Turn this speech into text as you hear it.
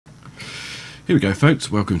Here we go, folks.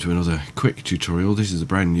 Welcome to another quick tutorial. This is a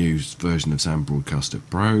brand new version of Sound Broadcaster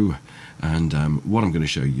Pro, and what I'm going to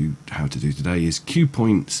show you how to do today is cue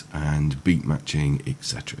points and beat matching,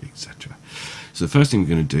 etc, etc. So the first thing we're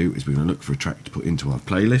going to do is we're going to look for a track to put into our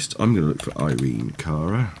playlist. I'm going to look for Irene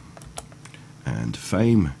Cara and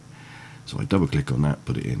Fame. So I double click on that,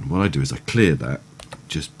 put it in. What I do is I clear that,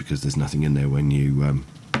 just because there's nothing in there when you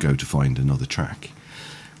go to find another track.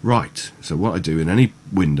 Right, so what I do in any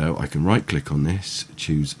window, I can right click on this,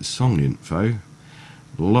 choose song info,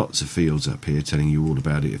 lots of fields up here telling you all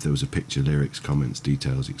about it, if there was a picture, lyrics, comments,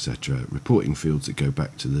 details, etc. Reporting fields that go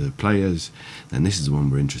back to the players. Then this is the one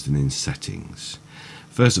we're interested in, settings.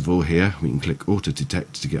 First of all, here we can click auto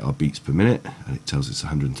detect to get our beats per minute, and it tells us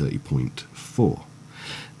 130.4.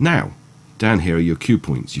 Now, down here are your cue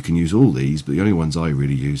points. You can use all these, but the only ones I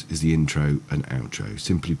really use is the intro and outro,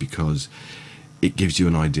 simply because it gives you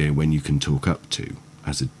an idea when you can talk up to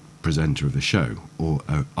as a presenter of a show, or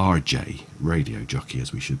a RJ, radio jockey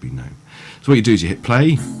as we should be known. So what you do is you hit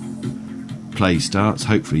play, play starts,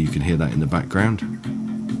 hopefully you can hear that in the background.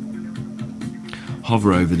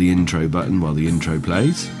 Hover over the intro button while the intro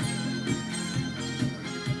plays.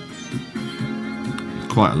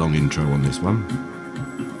 Quite a long intro on this one.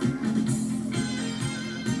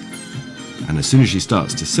 And as soon as she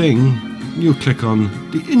starts to sing, you'll click on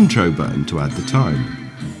the intro button to add the time.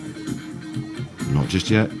 Not just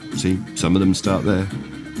yet, see, some of them start there.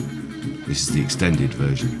 This is the extended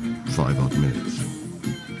version, 5 odd minutes.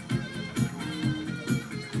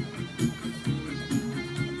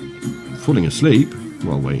 Falling asleep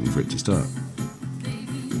while waiting for it to start.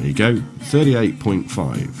 There you go,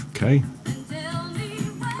 38.5, okay.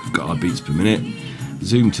 We've got our beats per minute,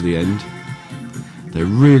 zoom to the end. There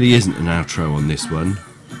really isn't an outro on this one,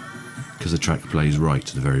 because the track plays right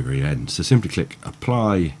to the very end. So simply click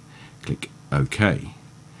apply, click OK.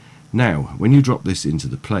 Now when you drop this into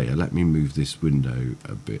the player, let me move this window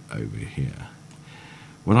a bit over here.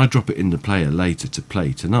 When I drop it in the player later to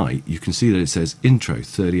play tonight, you can see that it says intro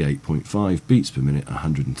 38.5, beats per minute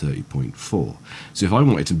 130.4. So if I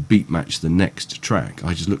wanted to beat match the next track,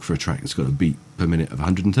 I just look for a track that's got a beat per minute of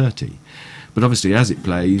 130. But obviously as it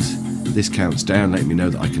plays, this counts down, letting me know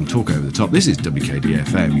that I can talk over the top. This is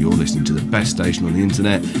WKDFM, you're listening to the best station on the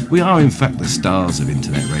internet. We are in fact the stars of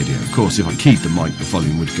internet radio. Of course, if I keep the mic, the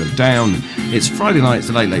volume would go down. It's Friday night, it's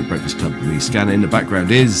the Late Late Breakfast Club with me, Scanning. The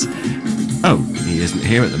background is... oh, he isn't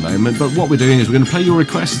here at the moment, but what we're doing is we're going to play your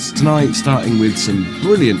requests tonight, starting with some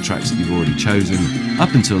brilliant tracks that you've already chosen.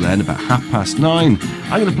 Up until then, about 9:30,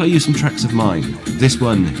 I'm going to play you some tracks of mine. This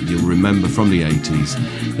one you'll remember from the 80s.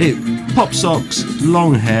 Pop socks,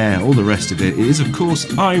 long hair, all the rest of it. It is, of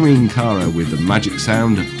course, Irene Cara with the magic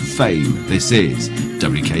sound of Fame. This is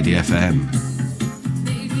WKDFM.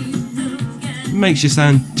 Makes you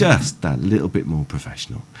sound just that little bit more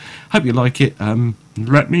professional. Hope you like it.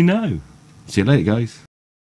 Let me know. See you later, guys.